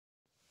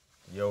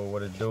Yo,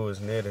 what it do is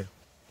Netty.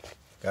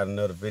 Got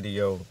another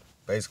video.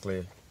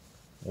 Basically,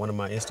 one of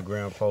my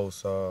Instagram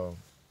posts.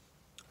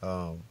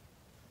 Um,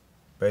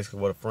 Basically,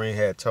 what a friend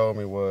had told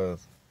me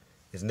was,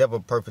 it's never a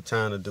perfect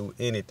time to do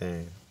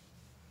anything.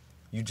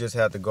 You just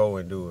have to go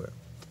and do it.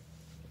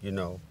 You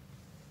know.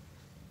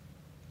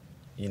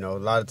 A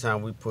lot of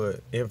time we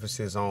put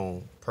emphasis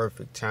on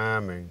perfect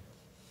timing,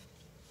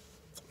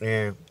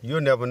 and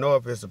you'll never know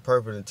if it's the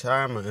perfect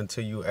timing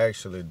until you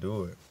actually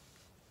do it.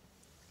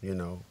 You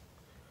know.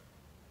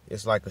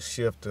 It's like a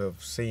shift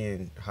of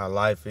seeing how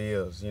life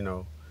is.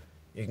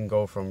 It can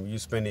go from you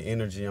spending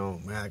energy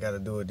on, man, I got to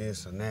do it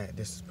this and that.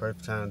 This is the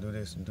perfect time to do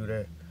this and do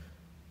that.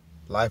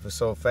 Life is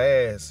so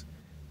fast.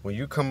 When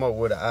you come up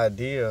with an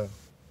idea,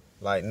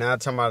 like 9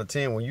 times out of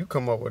 10, when you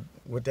come up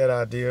with that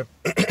idea,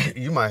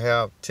 you might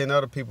have 10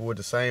 other people with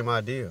the same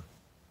idea.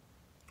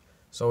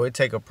 So it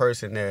take a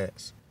person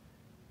that's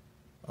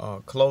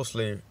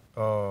closely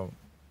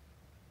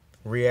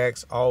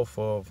reacts off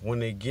of when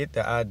they get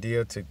the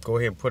idea to go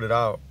ahead and put it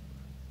out.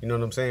 You know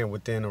what I'm saying?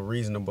 Within a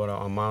reasonable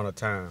amount of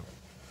time.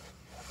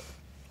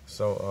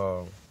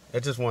 So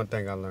that's just one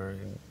thing I learned.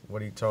 And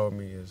what he told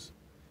me is,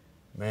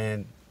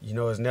 man,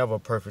 it's never a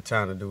perfect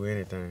time to do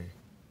anything.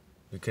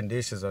 The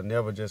conditions are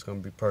never just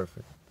going to be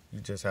perfect.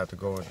 You just have to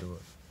go and do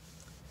it.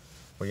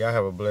 Well, y'all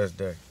have a blessed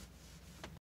day.